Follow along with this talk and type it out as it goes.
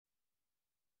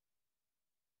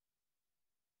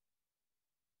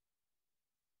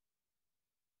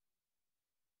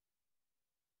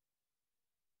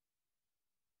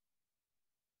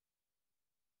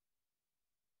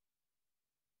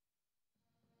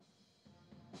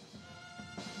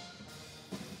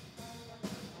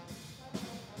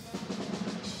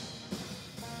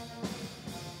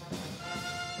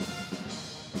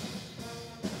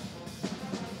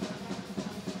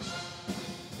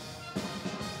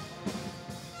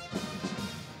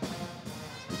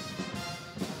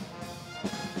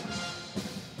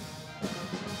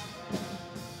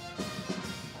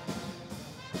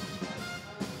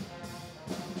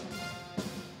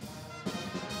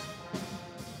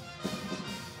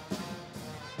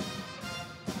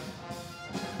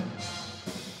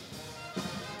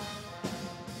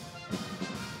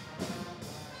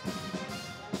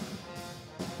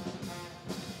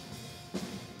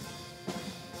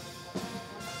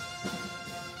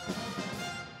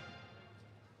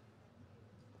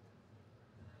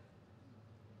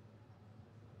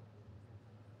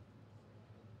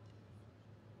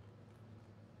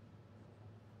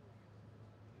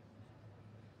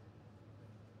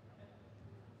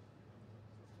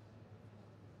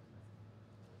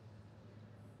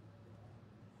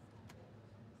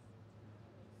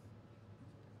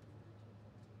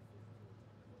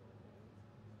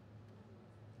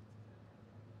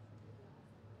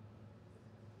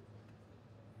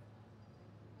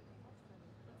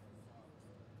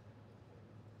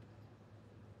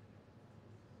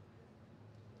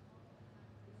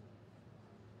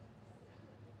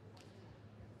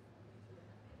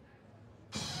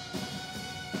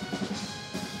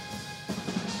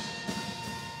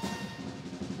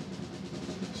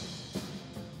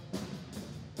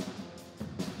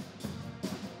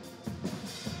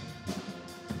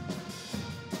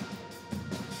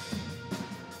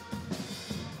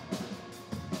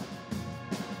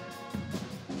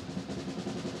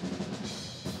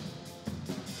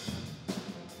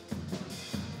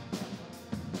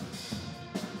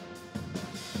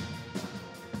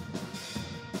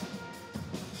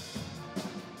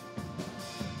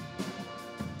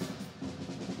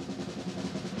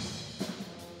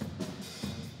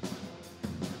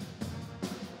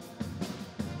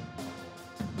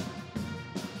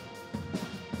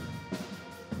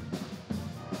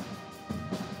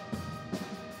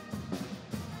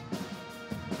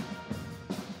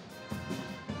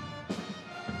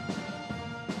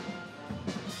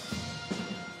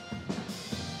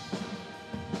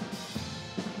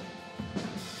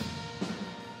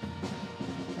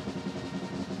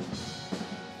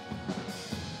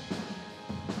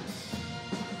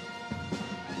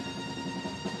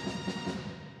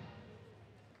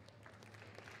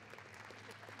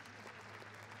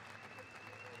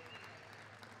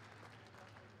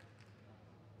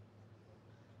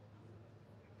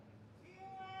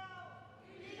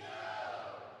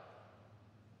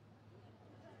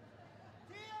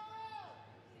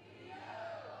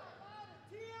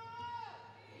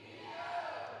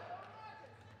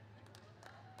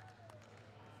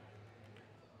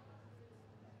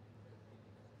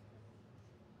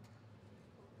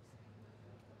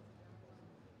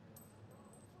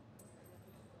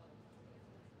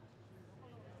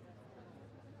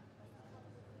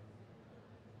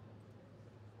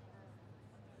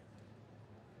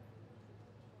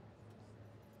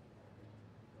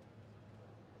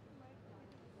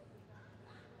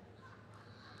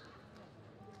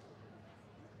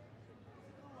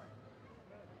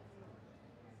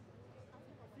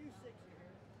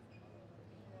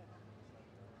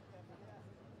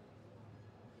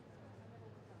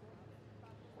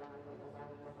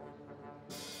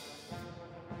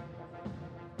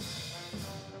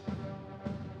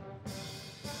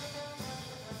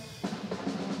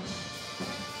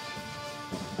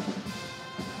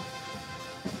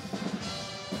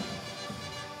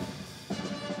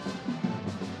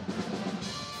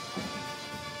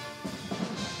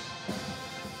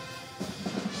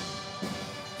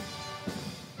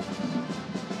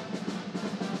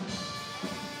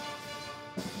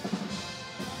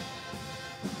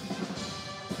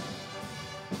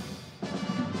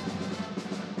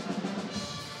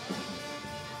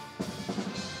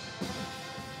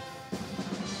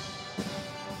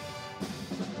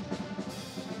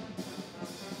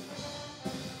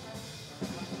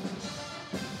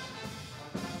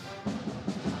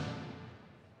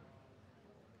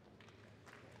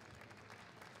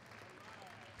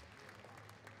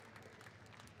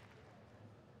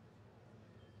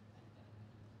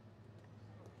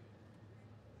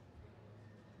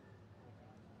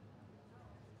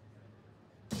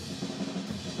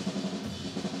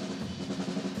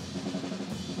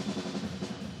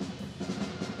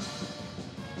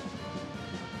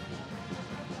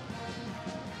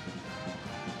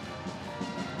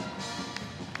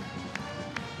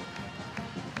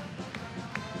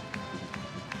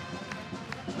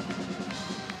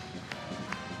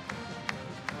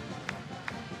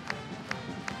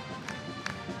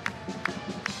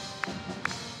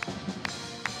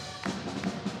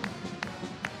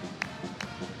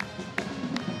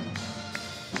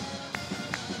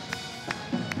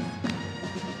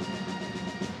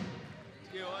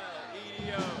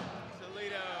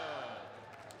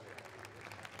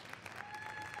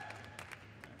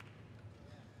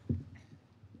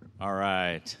All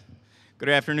right. Good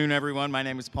afternoon, everyone. My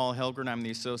name is Paul Helgren. I'm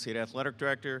the Associate Athletic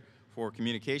Director for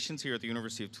Communications here at the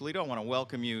University of Toledo. I want to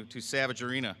welcome you to Savage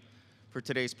Arena for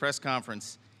today's press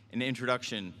conference and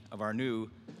introduction of our new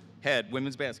head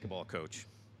women's basketball coach.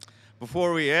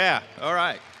 Before we begin,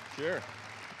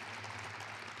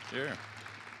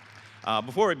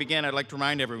 I'd like to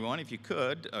remind everyone, if you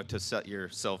could, to set your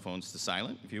cell phones to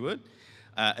silent, if you would.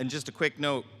 And just a quick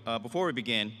note, before we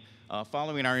begin,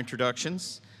 following our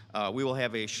introductions, we will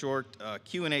have a short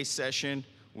Q&A session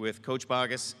with Coach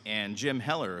Boggess and Jim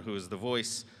Heller, who is the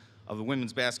voice of the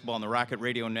women's basketball on the Rocket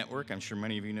Radio Network. I'm sure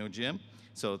many of you know Jim,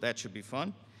 so that should be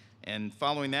fun. And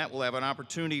following that, we'll have an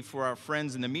opportunity for our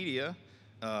friends in the media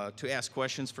to ask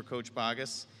questions for Coach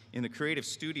Boggess in the Creative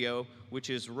Studio, which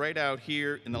is right out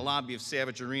here in the lobby of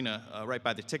Savage Arena, right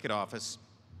by the ticket office.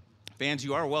 Fans,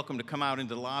 you are welcome to come out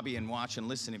into the lobby and watch and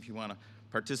listen if you want to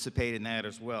participate in that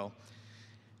as well.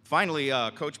 Finally,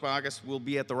 Coach Boggess will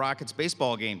be at the Rockets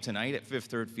baseball game tonight at Fifth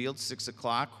Third Field, 6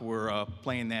 o'clock. We're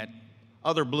playing that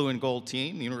other blue and gold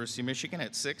team, the University of Michigan,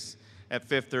 at 6 at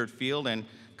Fifth Third Field. And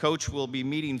Coach will be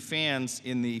meeting fans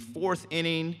in the fourth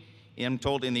inning, I'm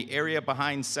told, in the area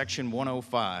behind section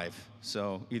 105.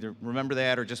 So either remember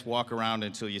that or just walk around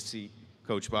until you see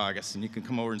Coach Boggess, and you can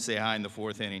come over and say hi in the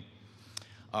fourth inning.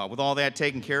 With all that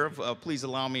taken care of, please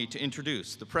allow me to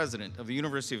introduce the president of the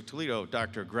University of Toledo,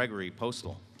 Dr. Gregory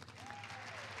Postal.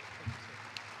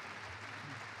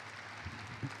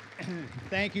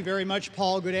 Thank you very much,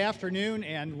 Paul. Good afternoon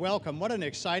and welcome. What an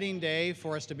exciting day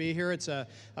for us to be here. It's a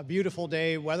beautiful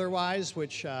day weather-wise,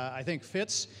 which I think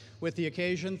fits with the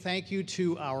occasion. Thank you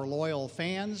to our loyal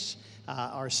fans,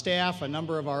 our staff. A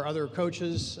number of our other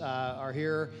coaches are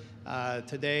here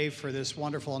today for this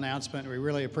wonderful announcement. We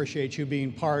really appreciate you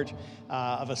being part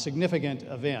of a significant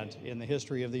event in the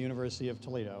history of the University of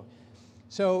Toledo.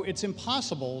 So it's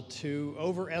impossible to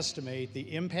overestimate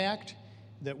the impact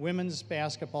that women's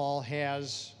basketball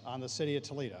has on the city of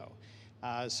Toledo.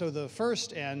 So the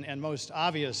first and most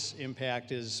obvious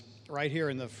impact is right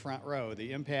here in the front row,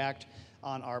 the impact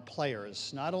on our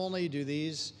players. Not only do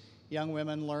these young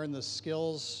women learn the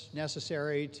skills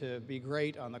necessary to be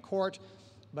great on the court,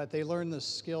 but they learn the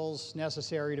skills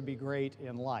necessary to be great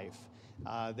in life.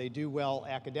 They do well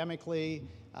academically,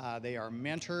 they are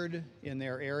mentored in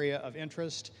their area of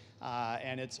interest,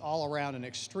 and it's all around an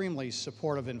extremely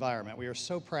supportive environment. We are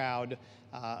so proud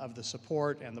of the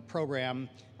support and the program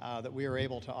that we are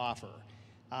able to offer.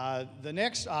 The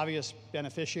next obvious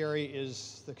beneficiary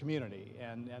is the community,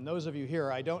 and those of you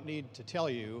here, I don't need to tell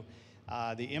you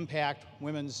the impact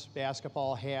women's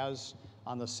basketball has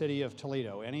on the city of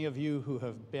Toledo. Any of you who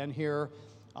have been here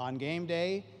on game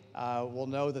day will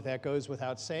know that that goes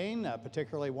without saying,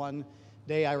 particularly one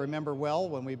day I remember well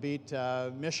when we beat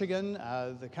Michigan.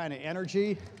 The kind of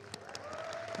energy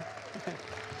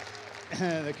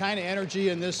the kind of energy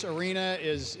in this arena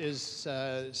is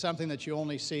something that you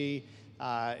only see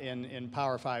in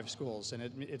Power 5 schools, and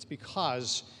it's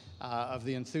because of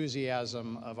the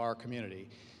enthusiasm of our community.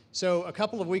 So a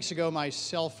couple of weeks ago, my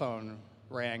cell phone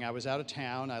rang. I was out of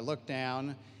town. I looked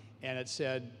down, and it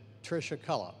said Tricia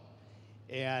Cullop,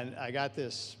 and I got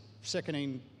this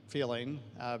sickening feeling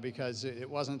because it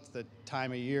wasn't the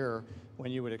time of year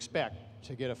when you would expect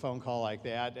to get a phone call like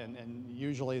that, and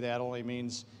usually that only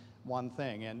means one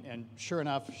thing. And sure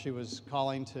enough, she was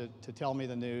calling to tell me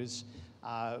the news,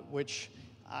 which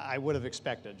I would have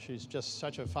expected. She's just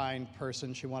such a fine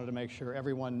person. She wanted to make sure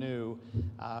everyone knew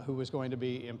who was going to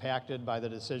be impacted by the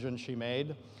decision she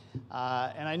made.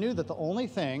 And I knew that the only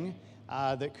thing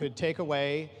that could take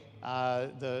away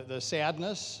the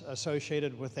sadness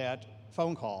associated with that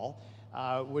phone call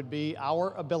would be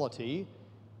our ability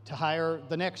to hire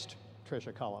the next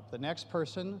Tricia Cullop, the next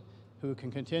person who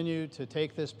can continue to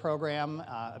take this program,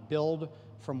 build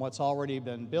from what's already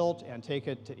been built, and take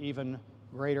it to even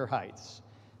greater heights.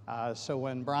 So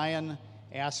when Brian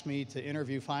asked me to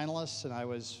interview finalists, and I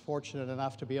was fortunate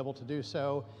enough to be able to do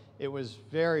so, it was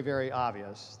very, very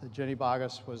obvious that Ginny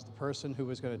Boggess was the person who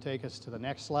was going to take us to the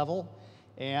next level.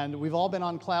 And we've all been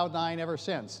on cloud nine ever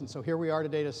since. And so here we are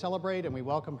today to celebrate, and we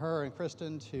welcome her and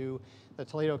Kristen to the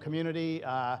Toledo community.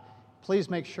 Please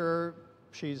make sure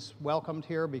she's welcomed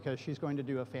here because she's going to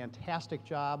do a fantastic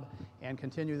job and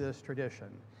continue this tradition.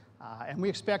 And we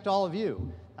expect all of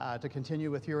you to continue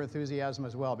with your enthusiasm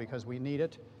as well because we need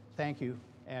it. Thank you,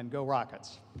 and go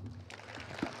Rockets.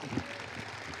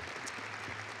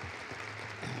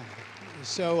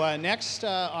 So next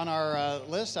on our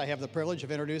list, I have the privilege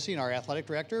of introducing our athletic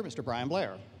director, Mr. Brian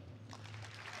Blair.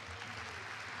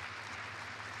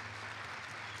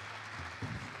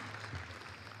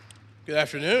 Good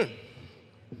afternoon.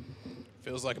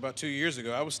 Feels like about 2 years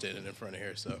ago I was standing in front of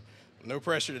here, so no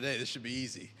pressure today. This should be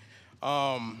easy.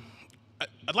 I'd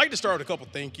like to start with a couple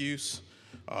thank yous,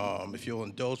 if you'll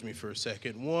indulge me for a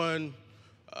second. One,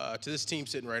 to this team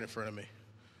sitting right in front of me.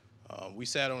 We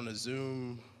sat on a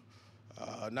Zoom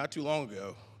not too long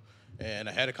ago, and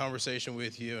I had a conversation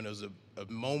with you, and it was a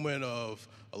moment of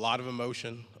a lot of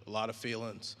emotion, a lot of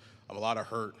feelings, a lot of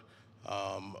hurt,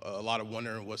 a lot of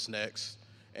wondering what's next.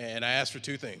 And I asked for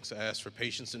two things. I asked for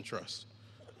patience and trust.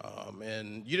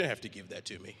 And you didn't have to give that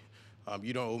to me.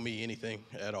 You don't owe me anything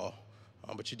at all,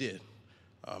 but you did.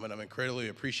 And I'm incredibly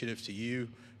appreciative to you,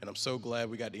 and I'm so glad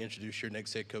we got to introduce your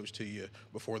next head coach to you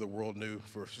before the world knew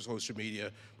for social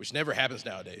media, which never happens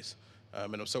nowadays.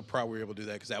 And I'm so proud we were able to do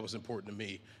that because that was important to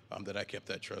me, that I kept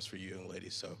that trust for you young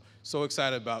ladies. So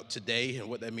excited about today and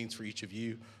what that means for each of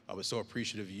you. I was so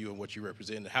appreciative of you and what you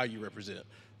represent and how you represent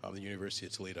the University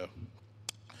of Toledo.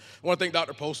 I want to thank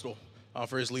Dr. Postal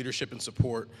for his leadership and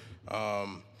support.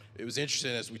 It was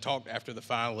interesting as we talked after the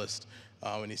finalists,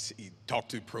 and he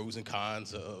talked to pros and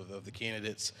cons of the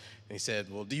candidates, and he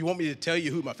said, well, do you want me to tell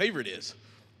you who my favorite is?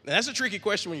 And that's a tricky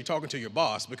question when you're talking to your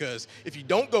boss, because if you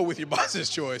don't go with your boss's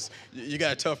choice, you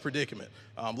got a tough predicament.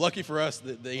 Lucky for us,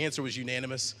 the answer was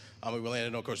unanimous. We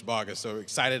landed on Coach Boggess, so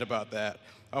excited about that.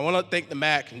 I want to thank the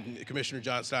MAC and Commissioner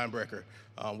John Steinbrecher.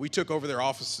 We took over their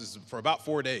offices for about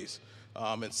 4 days.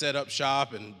 And set up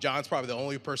shop, and John's probably the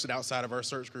only person outside of our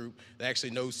search group that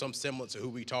actually knows some semblance of who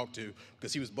we talked to,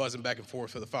 because he was buzzing back and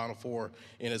forth for the Final Four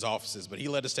in his offices. But he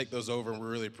let us take those over, and we're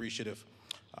really appreciative.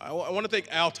 I want to thank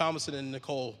Al Thomason and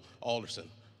Nicole Alderson.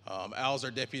 Al's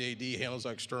our deputy AD, handles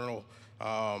our external,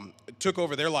 took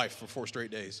over their life for 4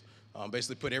 straight days.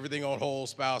 Basically put everything on hold,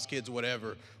 spouse, kids,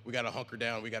 whatever. We got to hunker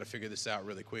down. We got to figure this out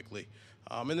really quickly.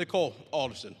 And Nicole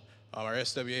Alderson, our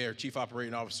SWA, our Chief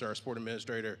Operating Officer, our Sport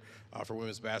Administrator for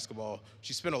women's basketball.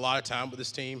 She spent a lot of time with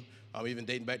this team, even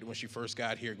dating back to when she first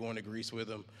got here, going to Greece with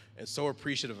them, and so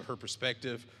appreciative of her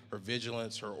perspective, her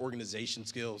vigilance, her organization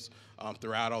skills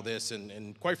throughout all this.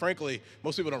 And quite frankly,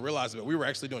 most people don't realize it, but we were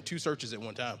actually doing 2 searches at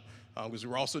one time, because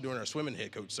we were also doing our swimming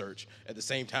head coach search at the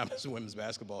same time as women's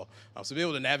basketball. So to be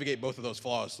able to navigate both of those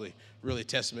flawlessly, really a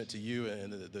testament to you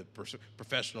and the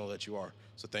professional that you are.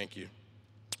 So thank you.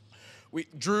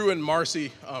 Drew and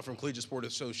Marcy from Collegiate Sport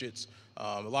Associates,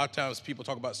 a lot of times people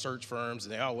talk about search firms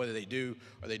and what do they do?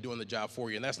 Are they doing the job for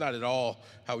you? And that's not at all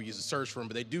how we use a search firm,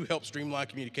 but they do help streamline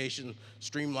communication,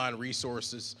 streamline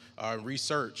resources,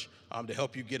 research to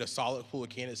help you get a solid pool of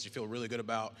candidates you feel really good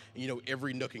about, and you know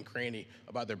every nook and cranny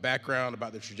about their background,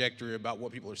 about their trajectory, about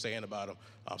what people are saying about them.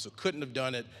 So couldn't have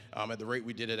done it at the rate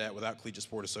we did it at without Collegiate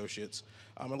Sport Associates.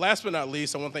 And last but not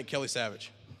least, I want to thank Kelly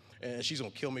Savage. And she's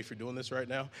going to kill me for doing this right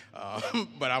now,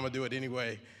 but I'm going to do it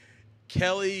anyway.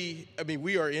 Kelly,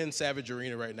 we are in Savage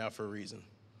Arena right now for a reason.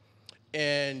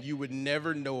 And you would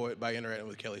never know it by interacting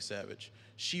with Kelly Savage.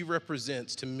 She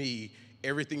represents, to me,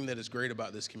 everything that is great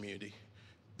about this community.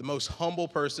 The most humble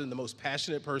person, the most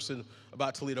passionate person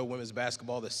about Toledo women's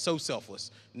basketball, that's so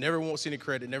selfless, never wants any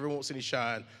credit, never wants any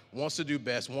shine, wants to do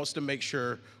best, wants to make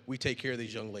sure we take care of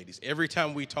these young ladies. Every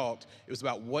time we talked, it was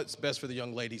about what's best for the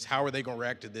young ladies, how are they going to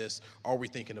react to this, are we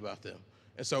thinking about them?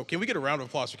 And so can we get a round of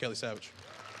applause for Kelly Savage?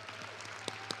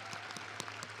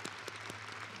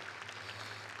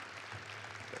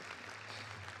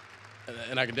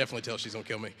 And I can definitely tell she's going to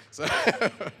kill me. So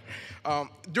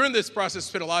during this process, I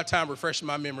spent a lot of time refreshing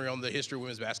my memory on the history of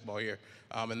women's basketball here.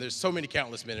 And there's so many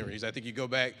countless memories. I think you go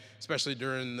back, especially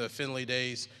during the Finley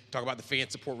days, talk about the fan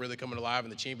support really coming alive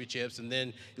and the championships, and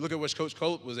then you look at what Coach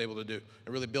Colt was able to do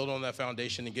and really build on that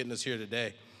foundation and getting us here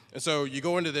today. And so you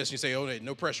go into this and you say, oh,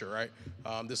 no pressure, right?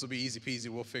 This will be easy peasy.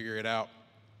 We'll figure it out.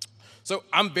 So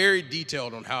I'm very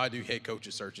detailed on how I do head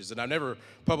coaches searches, and I've never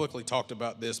publicly talked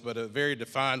about this, but a very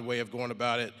defined way of going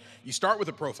about it. You start with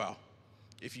a profile.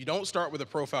 If you don't start with a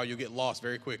profile, you'll get lost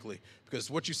very quickly, because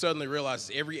what you suddenly realize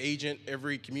is every agent,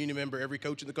 every community member, every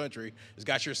coach in the country has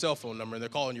got your cell phone number, and they're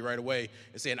calling you right away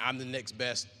and saying, I'm the next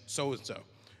best so-and-so.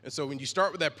 And so when you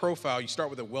start with that profile, you start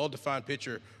with a well-defined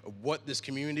picture of what this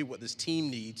community, what this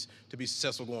team needs to be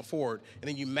successful going forward, and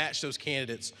then you match those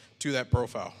candidates to that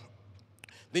profile.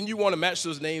 Then you want to match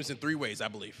those names in 3 ways, I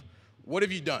believe. What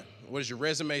have you done? What does your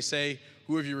resume say?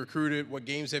 Who have you recruited? What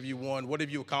games have you won? What have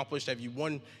you accomplished? Have you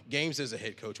won games as a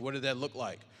head coach? What did that look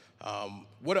like?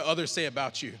 What do others say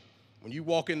about you? When you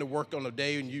walk into work on a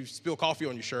day and you spill coffee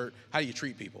on your shirt, how do you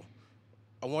treat people?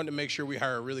 I wanted to make sure we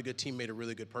hire a really good teammate, a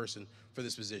really good person for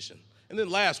this position. And then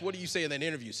last, what do you say in that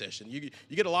interview session? You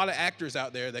get a lot of actors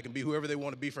out there that can be whoever they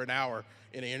want to be for an hour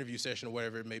in an interview session or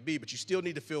whatever it may be, but you still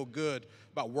need to feel good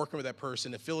about working with that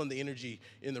person and feeling the energy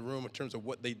in the room in terms of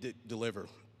what they deliver.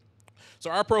 So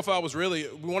our profile was really,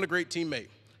 we want a great teammate,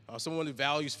 someone who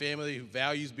values family, who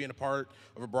values being a part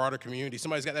of a broader community.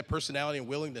 Somebody's got that personality and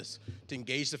willingness to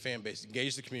engage the fan base,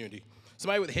 engage the community.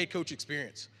 Somebody with head coach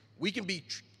experience. We can be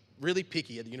really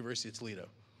picky at the University of Toledo.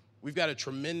 We've got a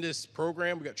tremendous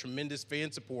program. We've got tremendous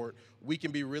fan support. We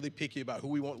can be really picky about who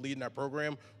we want leading our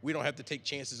program. We don't have to take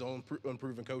chances on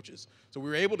unproven coaches. So we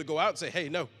were able to go out and say, hey,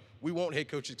 no, we want head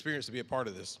coach experience to be a part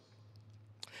of this.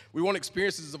 We want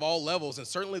experiences of all levels, and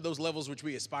certainly those levels which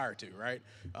we aspire to, right?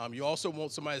 You also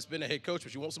want somebody that's been a head coach,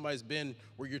 but you want somebody that's been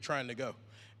where you're trying to go.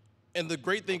 And the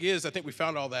great thing is, I think we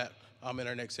found all that in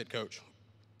our next head coach.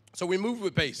 So we moved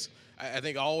with pace. I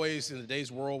think always in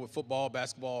today's world with football,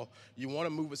 basketball, you want to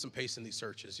move with some pace in these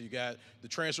searches. You got the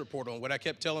transfer portal, and what I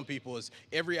kept telling people is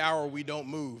every hour we don't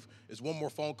move is one more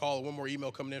phone call or one more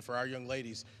email coming in for our young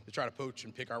ladies to try to poach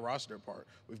and pick our roster apart.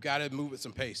 We've got to move with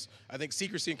some pace. I think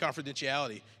secrecy and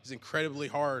confidentiality is incredibly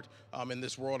hard in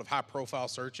this world of high-profile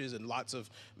searches and lots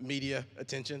of media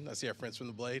attention. I see our friends from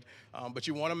the Blade. But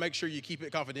you want to make sure you keep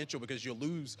it confidential because you'll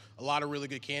lose a lot of really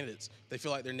good candidates. They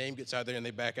feel like their name gets out there and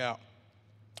they back out.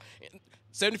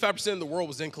 75% of the world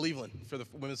was in Cleveland for the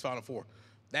Women's Final Four.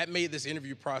 That made this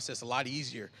interview process a lot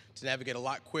easier to navigate, a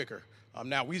lot quicker.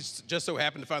 Now, we just so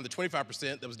happened to find the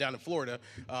 25% that was down in Florida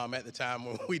at the time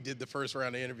when we did the first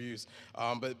round of interviews.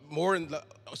 But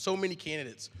so many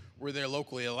candidates were there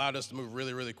locally. It allowed us to move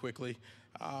really, really quickly.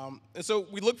 And so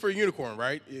we look for a unicorn,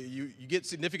 right? You get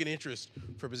significant interest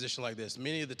for a position like this.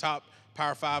 Many of the top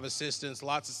Power 5 assistants,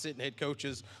 lots of sitting head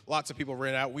coaches, lots of people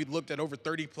ran out. We looked at over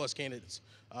 30-plus candidates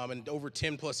and over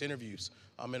 10-plus interviews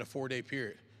in a 4-day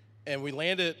period. And we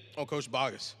landed on Coach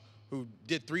Boggess, who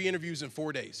did 3 interviews in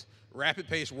 4 days. Rapid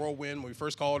pace, whirlwind. When we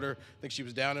first called her, I think she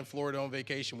was down in Florida on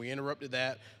vacation. We interrupted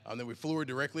that. Then we flew her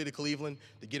directly to Cleveland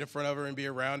to get in front of her and be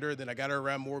around her. Then I got her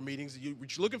around more meetings.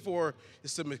 What you're looking for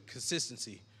is some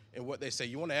consistency in what they say.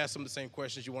 You want to ask them the same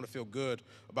questions. You want to feel good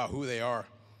about who they are.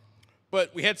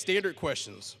 But we had standard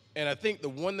questions. And I think the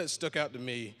one that stuck out to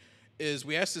me is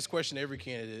we asked this question to every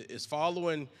candidate: is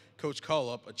following Coach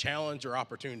Cullup a challenge or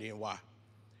opportunity, and why?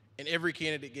 And every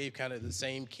candidate gave kind of the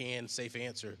same safe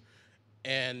answer.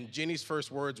 And Ginny's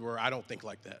first words were, "I don't think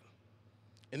like that."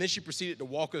 And then she proceeded to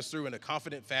walk us through in a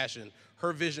confident fashion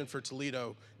her vision for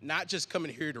Toledo, not just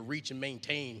coming here to reach and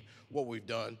maintain what we've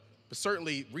done, but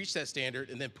certainly reach that standard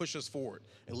and then push us forward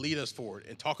and lead us forward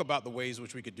and talk about the ways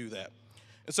which we could do that.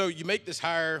 And so you make this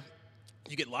hire,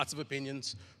 you get lots of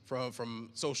opinions from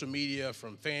social media,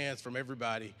 from fans, from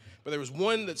everybody. But there was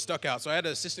one that stuck out. So I had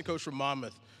an assistant coach from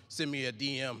Monmouth send me a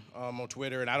DM on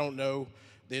Twitter, and I don't know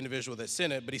the individual that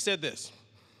sent it, but he said this.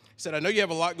 He said, "I know you have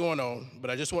a lot going on, but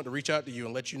I just want to reach out to you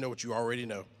and let you know what you already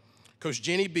know. Coach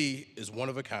Ginny B is one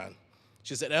of a kind.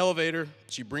 She's an elevator.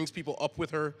 She brings people up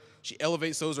with her. She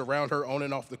elevates those around her on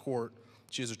and off the court.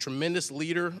 She is a tremendous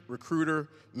leader, recruiter,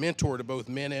 mentor to both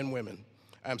men and women.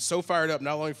 I'm so fired up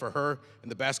not only for her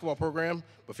and the basketball program,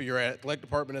 but for your athletic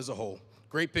department as a whole.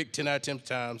 Great pick 10 out of 10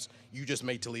 times. You just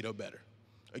made Toledo better."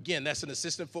 Again, that's an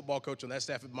assistant football coach on that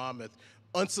staff at Monmouth,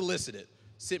 unsolicited,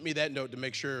 sent me that note to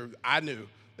make sure I knew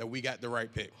that we got the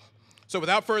right pick. So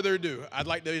without further ado, I'd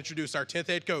like to introduce our 10th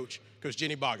head coach, Coach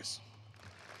Ginny Boggess.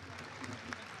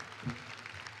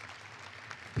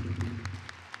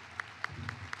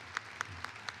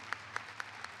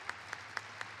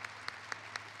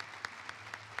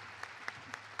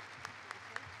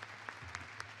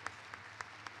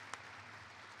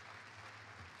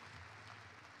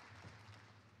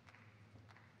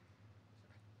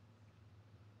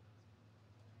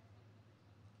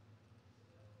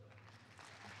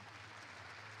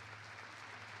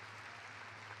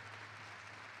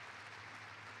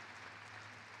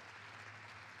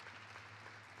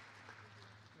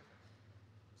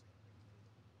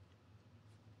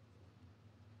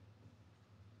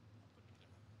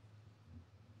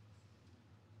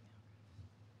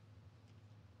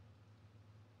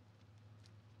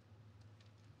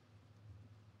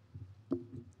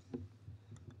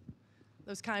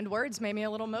 Those kind words made me a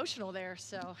little emotional there.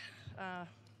 So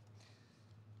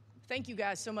thank you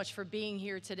guys so much for being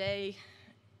here today.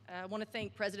 I want to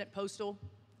thank President Postal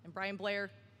and Brian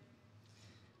Blair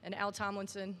and Al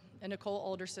Tomlinson and Nicole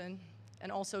Alderson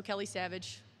and also Kelly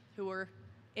Savage, who were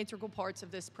integral parts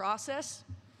of this process,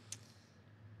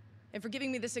 and for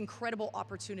giving me this incredible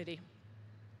opportunity.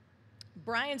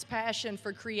 Brian's passion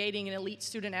for creating an elite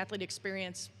student-athlete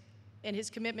experience and his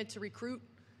commitment to recruit,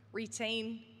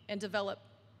 retain, and develop,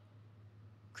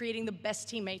 creating the best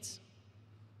teammates.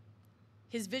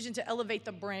 His vision to elevate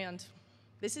the brand.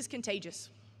 This is contagious.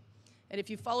 And if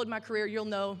you've followed my career, you'll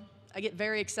know I get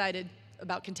very excited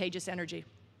about contagious energy.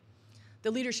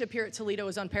 The leadership here at Toledo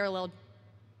is unparalleled.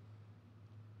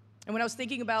 And when I was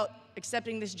thinking about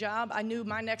accepting this job, I knew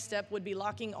my next step would be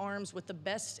locking arms with the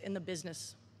best in the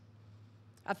business.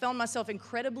 I found myself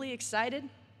incredibly excited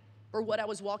for what I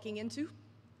was walking into,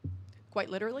 quite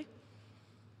literally,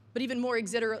 but even more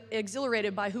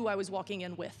exhilarated by who I was walking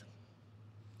in with.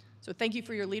 So thank you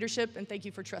for your leadership, and thank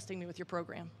you for trusting me with your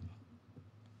program.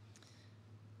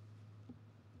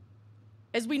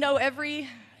 As we know, every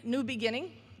new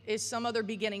beginning is some other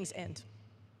beginning's end.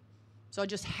 So I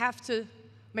just have to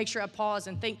make sure I pause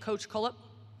and thank Coach Cullip,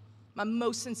 my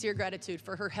most sincere gratitude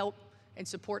for her help and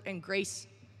support and grace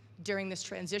during this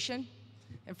transition,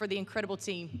 and for the incredible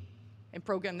team and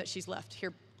program that she's left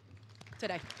here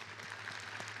today.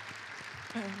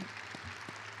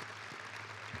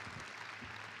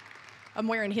 I'm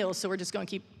wearing heels, so we're just gonna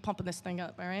keep pumping this thing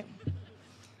up, all right?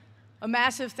 A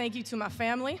massive thank you to my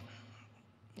family,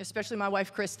 especially my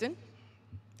wife, Kristen,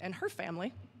 and her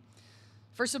family,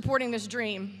 for supporting this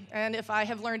dream. And if I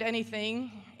have learned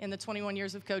anything in the 21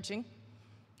 years of coaching,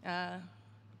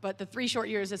 but the 3 short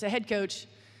years as a head coach,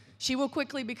 she will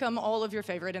quickly become all of your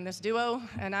favorite in this duo,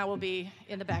 and I will be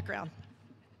in the background.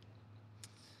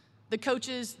 The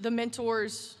coaches, the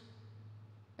mentors,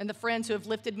 and the friends who have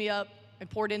lifted me up and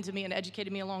poured into me and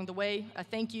educated me along the way, I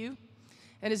thank you.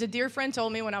 And as a dear friend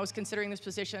told me when I was considering this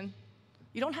position,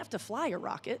 you don't have to fly a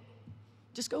rocket,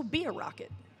 just go be a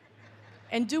rocket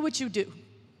and do what you do.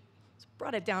 So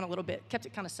brought it down a little bit, kept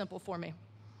it kind of simple for me.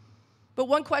 But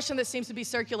one question that seems to be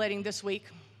circulating this week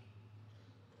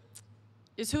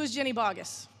is, who is Ginny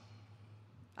Boggess?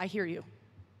 I hear you.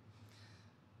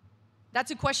 That's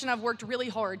a question I've worked really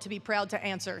hard to be proud to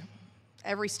answer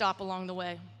every stop along the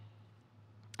way.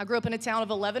 I grew up in a town of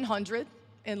 1,100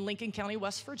 in Lincoln County,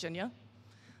 West Virginia.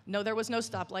 No, there was no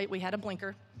stoplight, we had a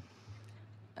blinker.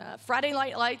 Friday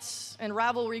night lights and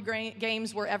rivalry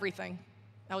games were everything.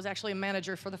 I was actually a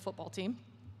manager for the football team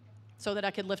so that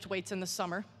I could lift weights in the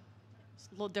summer. It's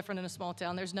a little different in a small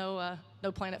town. There's no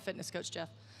Planet Fitness, Coach Jeff.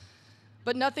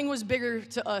 But nothing was bigger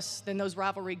to us than those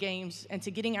rivalry games and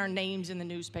to getting our names in the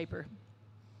newspaper.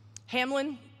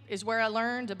 Hamlin is where I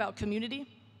learned about community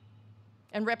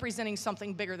and representing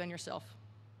something bigger than yourself.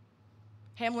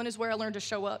 Hamlin is where I learned to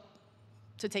show up,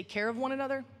 to take care of one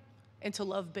another, and to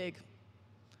love big.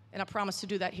 And I promise to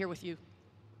do that here with you.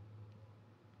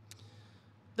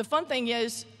 The fun thing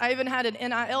is, I even had an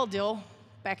NIL deal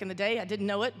back in the day. I didn't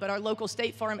know it, but our local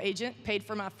State Farm agent paid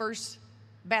for my first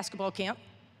basketball camp,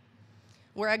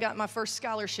 where I got my first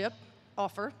scholarship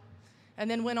offer, and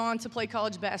then went on to play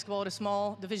college basketball at a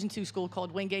small Division II school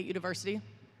called Wingate University,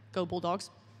 go Bulldogs,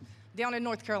 down in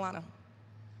North Carolina.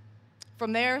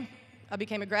 From there, I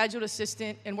became a graduate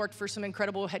assistant and worked for some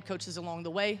incredible head coaches along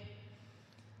the way.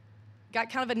 Got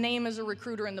kind of a name as a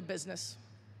recruiter in the business.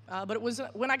 But it was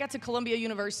when I got to Columbia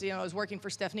University and I was working for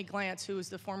Stephanie Glantz, who was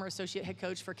the former associate head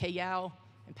coach for K-Yow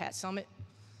and Pat Summitt,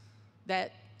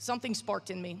 that something sparked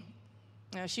in me.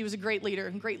 She was a great leader,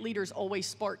 and great leaders always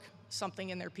spark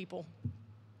something in their people.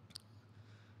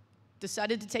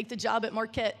 Decided to take the job at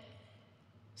Marquette,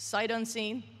 sight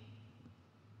unseen,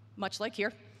 much like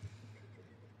here.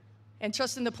 And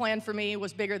trusting the plan for me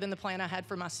was bigger than the plan I had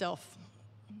for myself.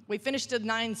 We finished a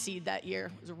 9 seed that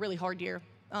year. It was a really hard year.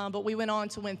 But we went on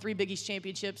to win 3 Big East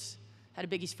championships, had a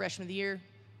Big East Freshman of the Year,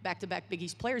 back-to-back Big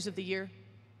East Players of the Year.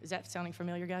 Is that sounding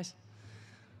familiar, guys?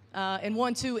 And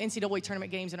won 2 NCAA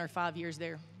tournament games in our 5 years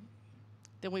there.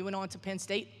 Then we went on to Penn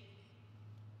State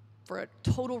for a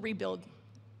total rebuild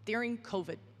during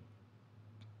COVID.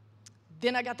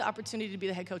 Then I got the opportunity to be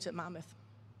the head coach at Monmouth.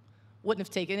 Wouldn't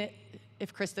have taken it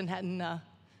if Kristen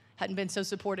hadn't been so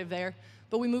supportive there.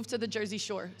 But we moved to the Jersey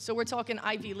Shore. So we're talking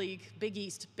Ivy League, Big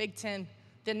East, Big Ten,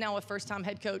 then now a first-time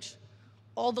head coach.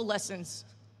 All the lessons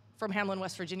from Hamlin,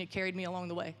 West Virginia carried me along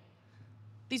the way.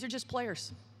 These are just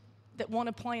players that want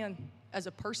to plan as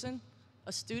a person,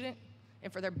 a student,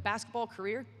 and for their basketball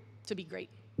career to be great.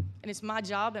 And it's my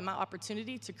job and my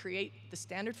opportunity to create the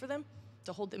standard for them,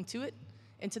 to hold them to it,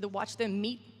 and to watch them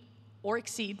meet or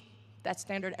exceed that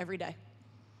standard every day.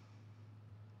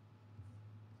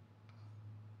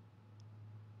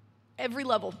 Every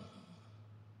level,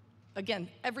 again,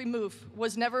 every move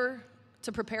was never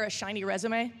to prepare a shiny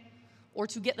resume or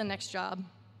to get the next job.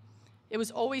 It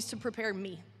was always to prepare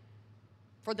me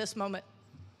for this moment.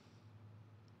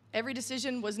 Every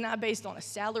decision was not based on a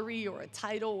salary or a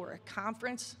title or a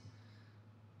conference.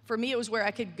 For me, it was where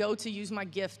I could go to use my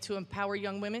gift to empower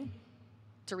young women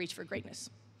to reach for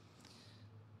greatness.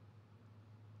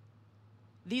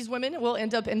 These women will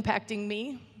end up impacting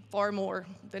me far more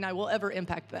than I will ever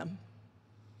impact them.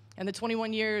 And the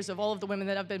 21 years of all of the women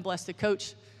that I've been blessed to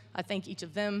coach, I thank each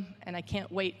of them, and I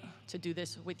can't wait to do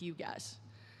this with you guys.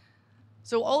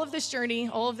 So all of this journey,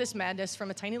 all of this madness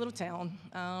from a tiny little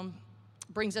town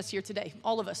brings us here today,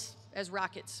 all of us as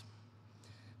Rockets.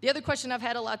 The other question I've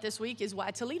had a lot this week is,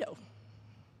 why Toledo?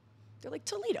 They're like,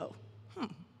 Toledo?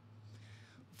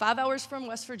 5 hours from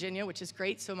West Virginia, which is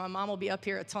great, so my mom will be up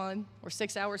here a ton, or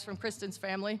 6 hours from Kristen's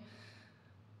family.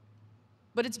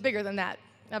 But it's bigger than that.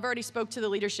 I've already spoke to the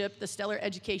leadership, the stellar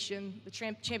education, the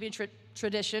champion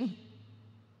tradition.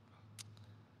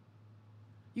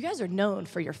 You guys are known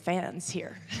for your fans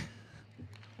here.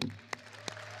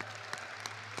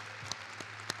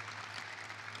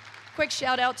 Quick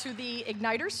shout out to the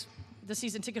Igniters, the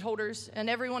season ticket holders, and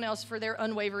everyone else for their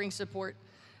unwavering support.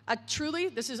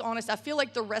 This is honest, I feel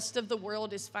like the rest of the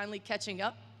world is finally catching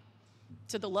up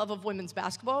to the love of women's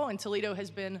basketball, and Toledo has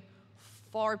been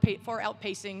far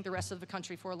outpacing the rest of the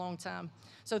country for a long time.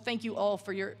 So thank you all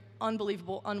for your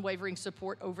unbelievable, unwavering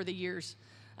support over the years.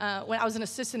 When I was an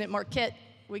assistant at Marquette,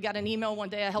 we got an email one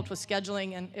day, I helped with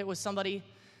scheduling, and it was somebody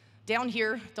down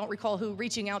here, don't recall who,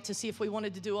 reaching out to see if we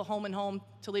wanted to do a home and home.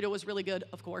 Toledo was really good,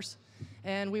 of course.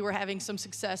 And we were having some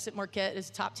success at Marquette as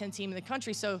a top 10 team in the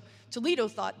country. So Toledo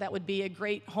thought that would be a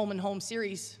great home and home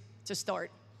series to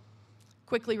start.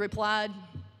 Quickly replied,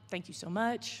 thank you so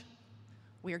much.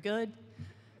 We are good.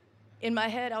 In my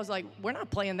head, I was like, we're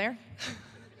not playing there.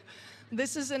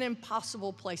 This is an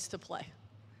impossible place to play.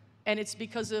 And it's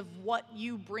because of what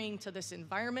you bring to this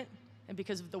environment and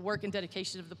because of the work and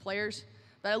dedication of the players.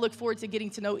 But I look forward to getting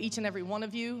to know each and every one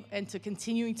of you and to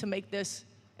continuing to make this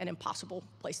an impossible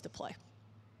place to play.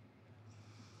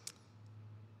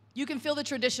 You can feel the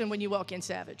tradition when you walk in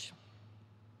Savage.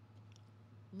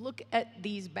 Look at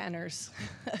these banners.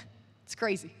 It's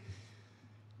crazy.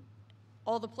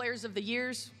 All the players of the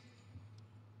years.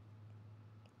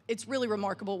 It's really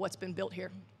remarkable what's been built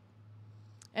here.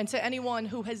 And to anyone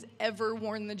who has ever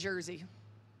worn the jersey,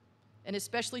 and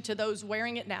especially to those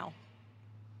wearing it now,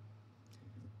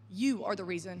 you are the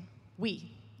reason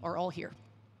we are all here.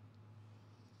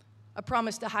 I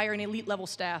promise to hire an elite level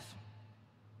staff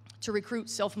to recruit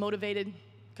self-motivated,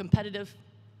 competitive,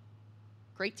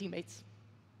 great teammates.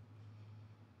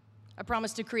 I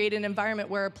promise to create an environment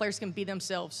where our players can be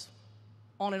themselves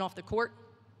on and off the court,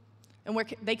 and where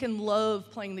they can love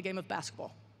playing the game of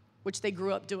basketball, which they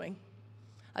grew up doing.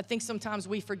 I think sometimes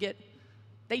we forget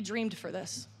they dreamed for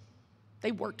this.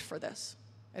 They worked for this,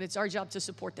 and it's our job to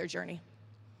support their journey.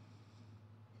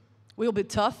 We will be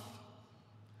tough.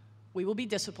 We will be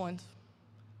disciplined.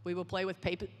 We will play with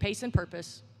pace and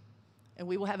purpose, and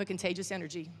we will have a contagious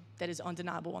energy that is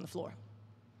undeniable on the floor.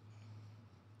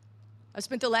 I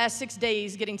spent the last 6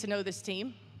 days getting to know this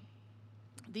team.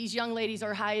 These young ladies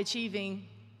are high achieving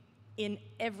in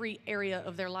every area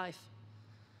of their life.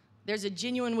 There's a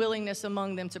genuine willingness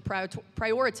among them to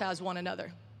prioritize one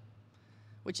another,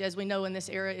 which, as we know in this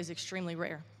era, is extremely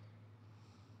rare.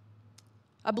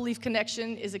 I believe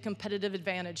connection is a competitive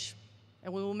advantage,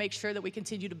 and we will make sure that we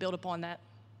continue to build upon that.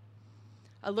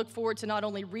 I look forward to not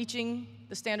only reaching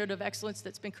the standard of excellence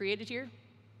that's been created here,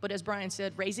 but as Brian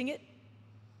said, raising it,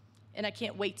 and I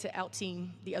can't wait to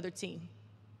out-team the other team.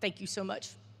 Thank you so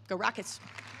much. Go Rockets.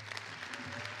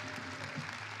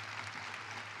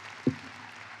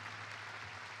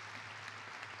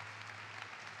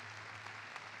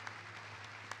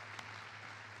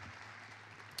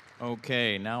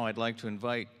 Okay, now I'd like to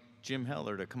invite Jim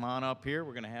Heller to come on up here.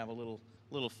 We're going to have a little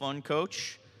fun,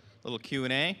 Coach, a little Q&A.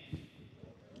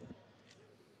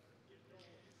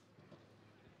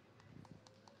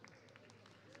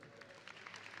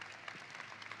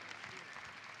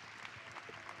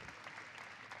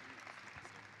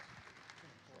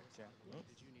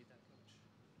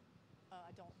 I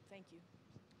don't, thank you.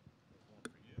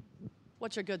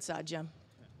 What's your good side, Jim?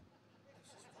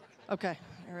 Okay,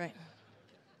 all right.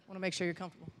 I want to make sure you're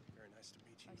comfortable. Very nice to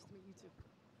meet you. Nice to meet you too.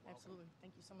 Absolutely.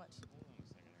 Thank you so much.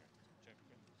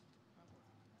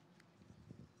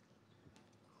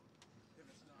 If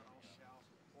it's not, I'll shout.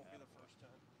 Won't be the first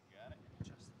time. Got it?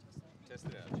 Test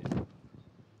it out, Jim.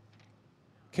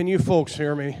 Can you folks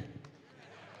hear me?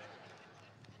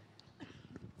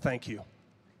 Thank you.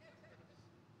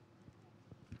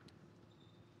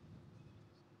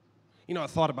 You know, I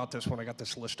thought about this when I got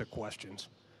this list of questions.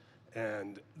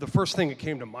 And the first thing that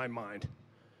came to my mind,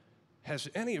 has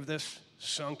any of this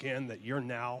sunk in that you're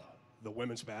now the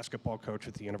women's basketball coach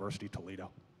at the University of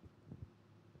Toledo?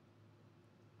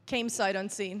 Came sight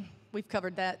unseen. We've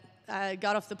covered that. I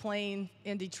got off the plane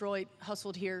in Detroit,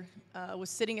 hustled here, was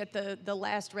sitting at the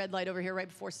last red light over here right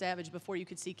before Savage, before you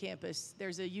could see campus.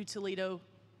 There's a U Toledo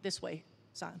this way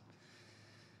sign.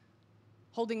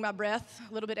 Holding my breath,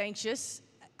 a little bit anxious.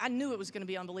 I knew it was going to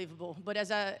be unbelievable, but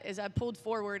as I pulled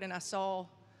forward and I saw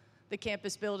the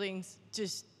campus buildings,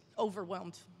 just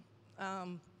overwhelmed.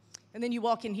 And then you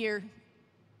walk in here,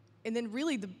 and then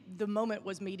really the moment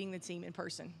was meeting the team in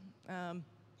person.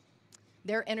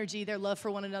 Their energy, their love for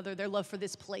one another, their love for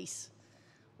this place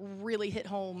really hit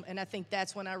home, and I think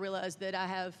that's when I realized that I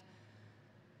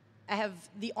have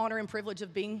the honor and privilege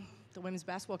of being the women's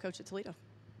basketball coach at Toledo.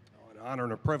 Oh, an honor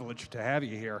and a privilege to have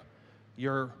you here.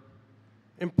 Your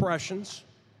impressions,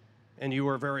 and you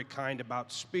were very kind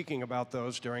about speaking about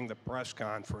those during the press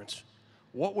conference.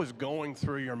 What was going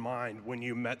through your mind when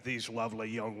you met these lovely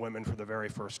young women for the very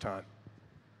first time?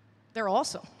 They're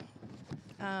awesome.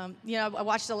 You know, I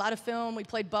watched a lot of film. We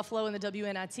played Buffalo in the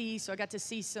WNIT, so I got to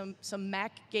see some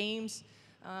MAC games.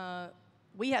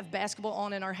 We have basketball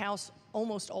on in our house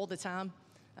almost all the time.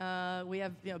 We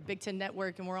have, you know, Big Ten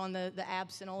Network, and we're on the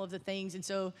apps and all of the things. And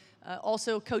so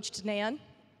also coached Nan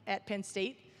at Penn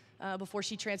State before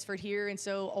she transferred here, and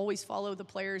so always follow the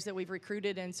players that we've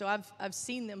recruited. And so I've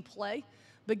seen them play,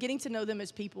 but getting to know them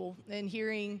as people and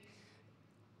hearing,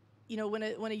 you know, when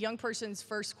a young person's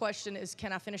first question is,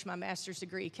 can I finish my master's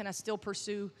degree? Can I still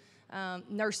pursue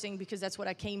nursing, because that's what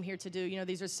I came here to do? You know,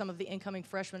 these are some of the incoming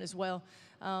freshmen as well.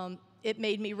 It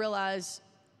made me realize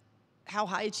how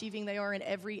high achieving they are in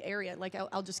every area. Like,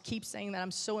 I'll just keep saying that. I'm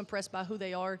so impressed by who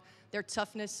they are, their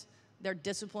toughness, their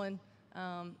discipline,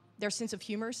 their sense of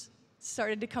humor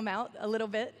started to come out a little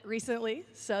bit recently,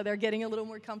 so they're getting a little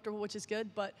more comfortable, which is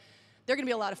good. But they're going to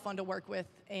be a lot of fun to work with,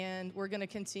 and we're going to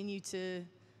continue to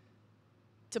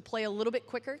play a little bit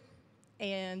quicker.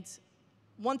 And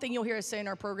one thing you'll hear us say in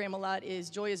our program a lot is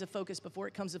joy is a focus before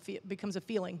it becomes a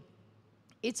feeling.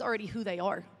 It's already who they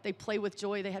are. They play with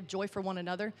joy. They have joy for one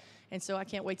another. And so I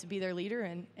can't wait to be their leader.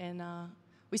 And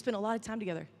we spend a lot of time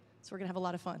together, so we're going to have a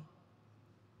lot of fun.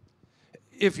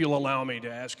 If you'll allow me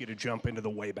to ask you to jump into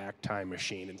the Wayback Time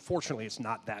Machine, and fortunately it's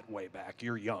not that way back.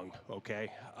 You're young,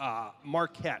 okay?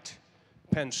 Marquette,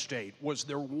 Penn State. Was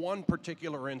there one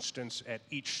particular instance at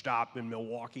each stop in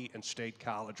Milwaukee and State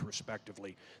College,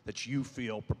 respectively, that you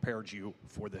feel prepared you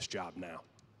for this job now?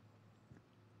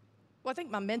 Well, I think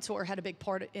my mentor had a big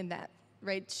part in that,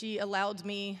 right? She allowed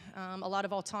me a lot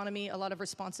of autonomy, a lot of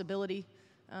responsibility.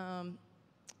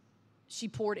 She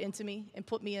poured into me and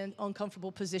put me in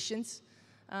uncomfortable positions.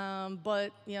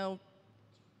 But, you know,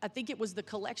 I think it was the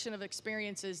collection of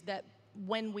experiences that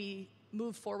when we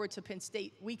moved forward to Penn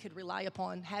State, we could rely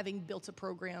upon, having built a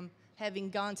program, having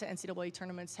gone to NCAA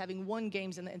tournaments, having won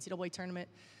games in the NCAA tournament.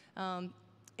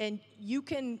 And you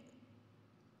can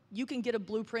get a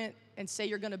blueprint and say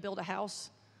you're going to build a house,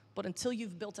 but until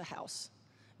you've built a house,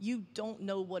 you don't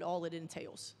know what all it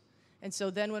entails. And so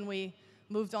then when we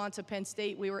moved on to Penn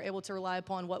State, we were able to rely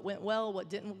upon what went well, what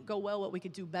didn't go well, what we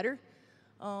could do better.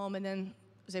 And then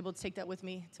was able to take that with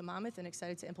me to Monmouth, and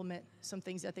excited to implement some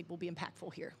things that I think will be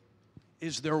impactful here.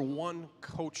 Is there one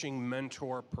coaching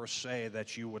mentor per se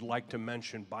that you would like to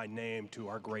mention by name to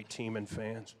our great team and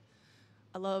fans?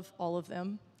 I love all of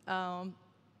them.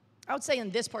 I would say in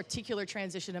this particular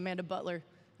transition, Amanda Butler,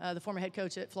 the former head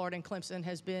coach at Florida and Clemson,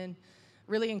 has been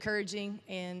really encouraging,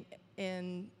 and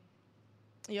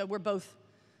you know, we're both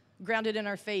grounded in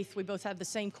our faith. We both have the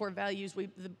same core values.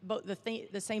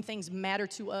 The same things matter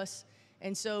to us.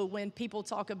 And so when people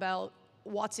talk about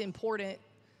what's important,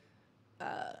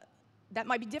 that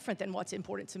might be different than what's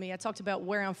important to me. I talked about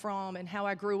where I'm from and how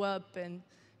I grew up, and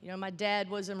you know, my dad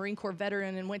was a Marine Corps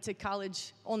veteran and went to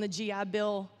college on the GI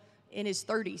Bill in his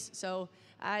 30s. So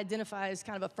I identify as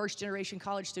kind of a first-generation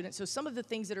college student. So some of the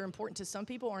things that are important to some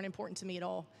people aren't important to me at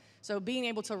all. So being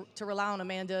able to rely on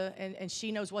Amanda, and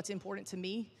she knows what's important to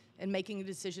me, and making a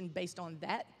decision based on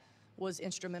that was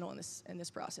instrumental in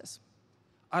this process.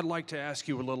 I'd like to ask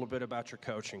you a little bit about your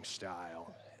coaching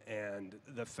style and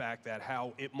the fact that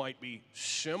how it might be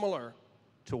similar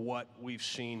to what we've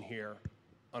seen here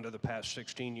under the past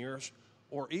 16 years,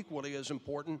 or equally as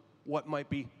important, what might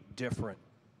be different.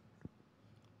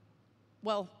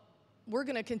 Well, we're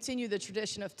going to continue the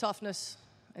tradition of toughness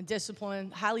and discipline,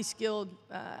 highly skilled,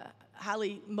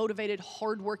 highly motivated,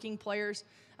 hardworking players.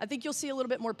 I think you'll see a little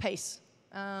bit more pace.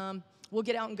 We'll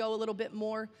get out and go a little bit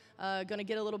more. Going to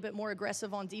get a little bit more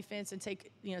aggressive on defense and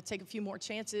take a few more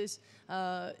chances.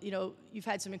 You know, you've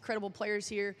had some incredible players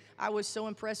here. I was so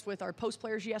impressed with our post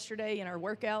players yesterday in our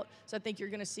workout. So I think you're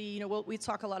going to see, you know, we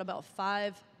talk a lot about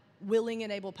 5 willing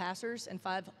and able passers and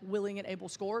 5 willing and able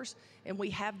scorers, and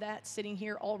we have that sitting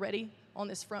here already on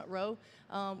this front row.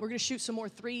 We're going to shoot some more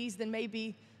threes than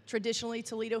maybe traditionally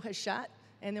Toledo has shot,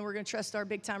 and then we're going to trust our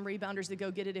big-time rebounders to go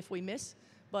get it if we miss.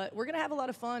 But we're going to have a lot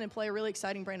of fun and play a really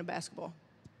exciting brand of basketball.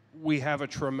 We have a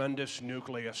tremendous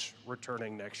nucleus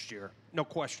returning next year, no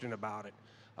question about it.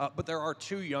 But there are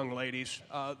 2 young ladies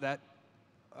that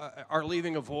are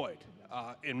leaving a void.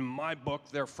 In my book,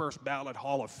 they're first ballot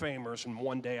Hall of Famers, and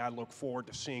one day I look forward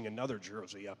to seeing another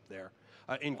jersey up there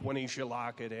in Quenisha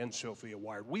Lockett and Sophia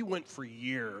Wired. We went for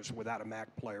years without a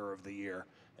MAC Player of the Year,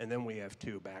 and then we have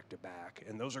 2 back-to-back,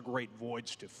 and those are great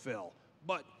voids to fill.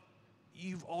 But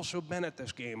you've also been at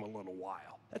this game a little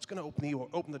while. That's going to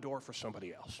open the door for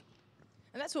somebody else.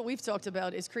 And that's what we've talked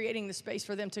about, is creating the space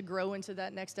for them to grow into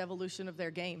that next evolution of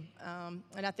their game.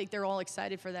 And I think they're all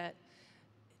excited for that.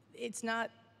 It's not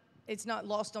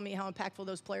lost on me how impactful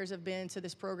those players have been to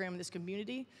this program and this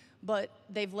community, but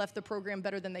they've left the program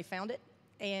better than they found it.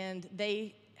 And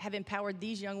they have empowered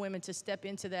these young women to step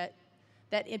into that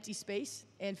empty space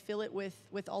and fill it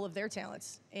with all of their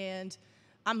talents. And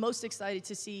I'm most excited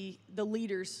to see the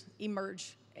leaders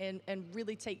emerge and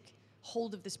really take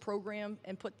hold of this program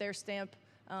and put their stamp,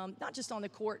 not just on the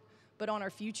court, but on our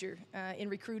future in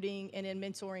recruiting and in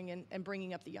mentoring and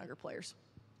bringing up the younger players.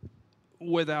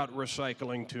 Without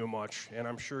recycling too much, and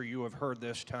I'm sure you have heard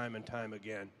this time and time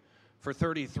again, for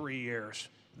 33 years,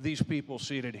 these people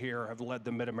seated here have led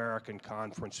the Mid-American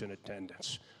Conference in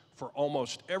attendance. For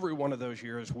almost every one of those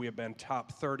years, we have been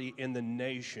top 30 in the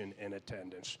nation in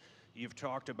attendance. You've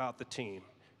talked about the team.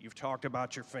 You've talked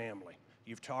about your family.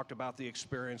 You've talked about the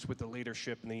experience with the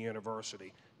leadership in the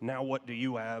university. Now what do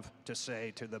you have to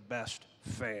say to the best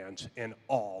fans in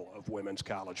all of women's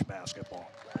college basketball?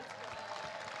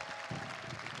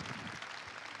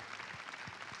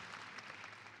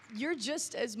 You're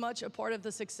just as much a part of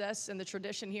the success and the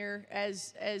tradition here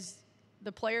as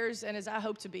the players and as I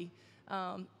hope to be.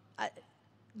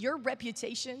 Your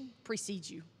reputation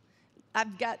precedes you.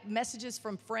 I've got messages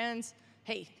from friends,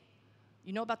 hey,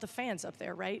 you know about the fans up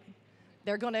there, right?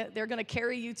 They're gonna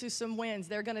carry you to some wins.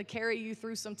 They're gonna carry you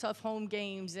through some tough home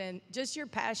games, and just your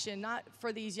passion, not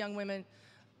for these young women,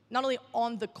 not only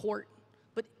on the court,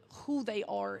 but who they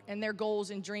are and their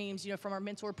goals and dreams, you know, from our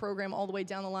mentor program all the way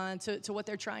down the line to what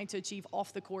they're trying to achieve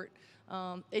off the court.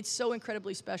 It's so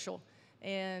incredibly special,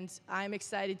 and I'm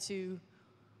excited to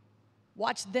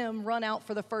watch them run out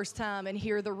for the first time and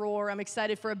hear the roar. I'm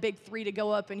excited for a big 3 to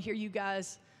go up and hear you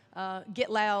guys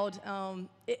get loud.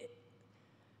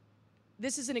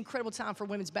 This is an incredible time for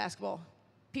women's basketball,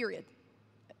 period.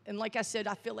 And like I said,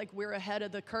 I feel like we're ahead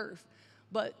of the curve.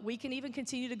 But we can even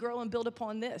continue to grow and build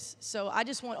upon this. So I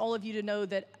just want all of you to know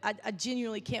that I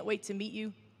genuinely can't wait to meet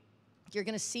you. You're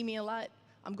going to see me a lot.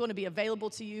 I'm going to be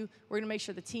available to you. We're going to make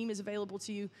sure the team is available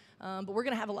to you. But we're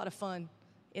going to have a lot of fun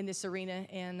in this arena.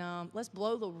 And let's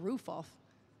blow the roof off.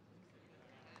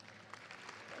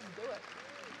 Let's do it.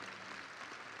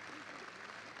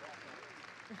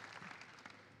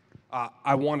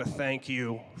 I want to thank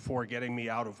you for getting me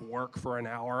out of work for an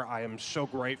hour. I am so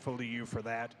grateful to you for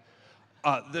that.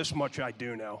 This much I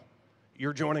do know.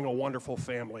 You're joining a wonderful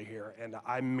family here, and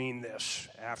I mean this.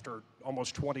 After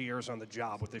almost 20 years on the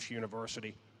job with this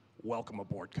university, welcome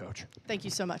aboard, Coach. Thank you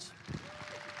so much. Thanks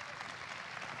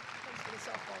for the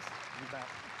softballs. You bet.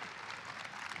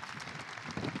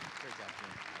 Great job,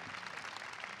 Jim.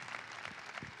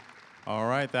 All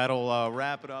right, that'll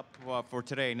wrap it up for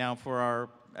today. Now for our,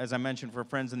 as I mentioned, for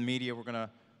friends in the media, we're going to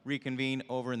reconvene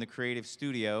over in the Creative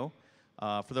Studio.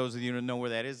 For those of you who know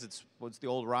where that is, it's the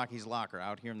old Rocky's Locker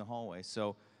out here in the hallway.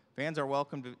 So fans are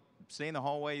welcome to stay in the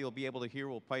hallway. You'll be able to hear,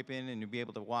 we'll pipe in, and you'll be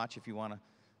able to watch if you want to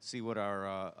see what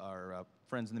our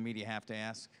friends in the media have to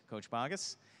ask Coach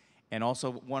Boggess. And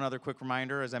also one other quick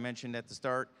reminder, as I mentioned at the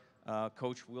start,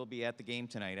 Coach will be at the game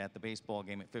tonight, at the baseball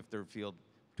game at Fifth Third Field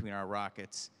between our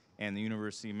Rockets and the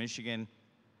University of Michigan.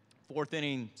 4th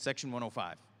inning, section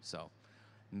 105. So,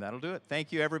 and that'll do it.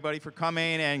 Thank you, everybody, for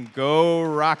coming, and go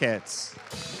Rockets.